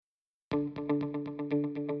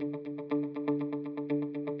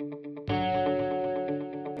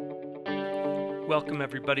Welcome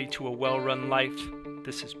everybody to A Well-Run Life.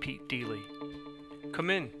 This is Pete Deely. Come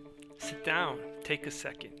in, sit down, take a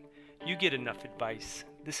second. You get enough advice.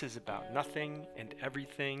 This is about nothing and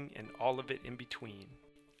everything and all of it in between.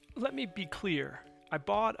 Let me be clear. I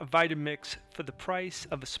bought a Vitamix for the price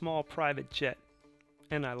of a small private jet,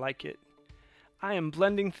 and I like it. I am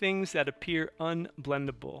blending things that appear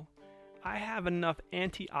unblendable. I have enough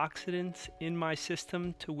antioxidants in my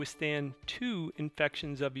system to withstand 2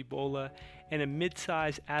 infections of Ebola and a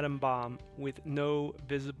mid-size atom bomb with no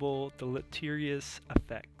visible deleterious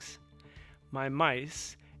effects. My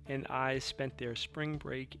mice and I spent their spring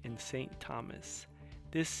break in St. Thomas.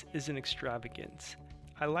 This is an extravagance.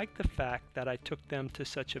 I like the fact that I took them to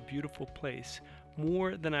such a beautiful place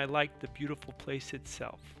more than I like the beautiful place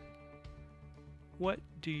itself. What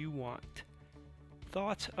do you want?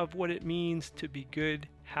 Thoughts of what it means to be good,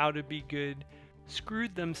 how to be good,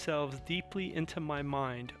 screwed themselves deeply into my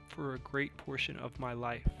mind for a great portion of my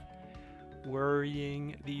life.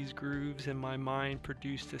 Worrying these grooves in my mind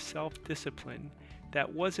produced a self-discipline that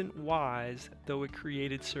wasn't wise, though it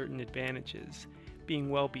created certain advantages. Being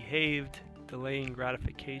well behaved, delaying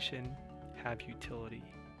gratification, have utility.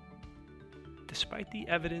 Despite the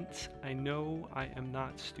evidence, I know I am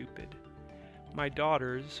not stupid. My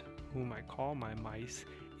daughters, whom I call my mice,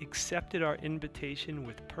 accepted our invitation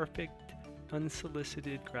with perfect,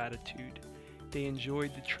 unsolicited gratitude. They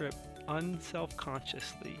enjoyed the trip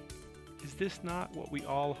unselfconsciously. Is this not what we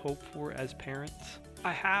all hope for as parents?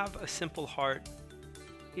 I have a simple heart.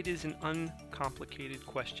 It is an uncomplicated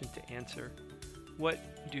question to answer.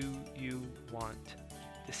 What do you want?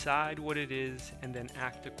 Decide what it is and then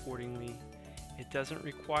act accordingly. It doesn't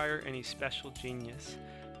require any special genius.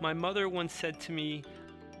 My mother once said to me,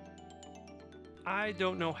 I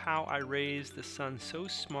don't know how I raised a son so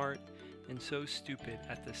smart and so stupid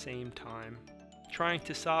at the same time. Trying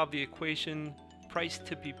to solve the equation, price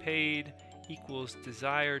to be paid equals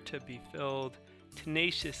desire to be filled,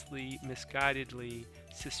 tenaciously, misguidedly,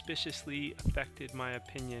 suspiciously affected my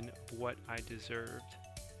opinion of what I deserved.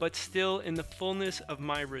 But still, in the fullness of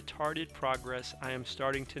my retarded progress, I am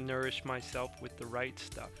starting to nourish myself with the right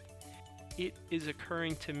stuff. It is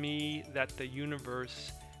occurring to me that the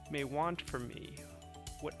universe may want for me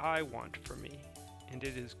what I want for me, and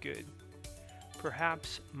it is good.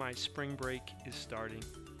 Perhaps my spring break is starting.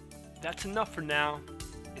 That's enough for now.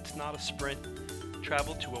 It's not a sprint.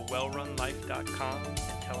 Travel to awellrunlife.com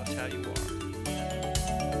and tell us how you are.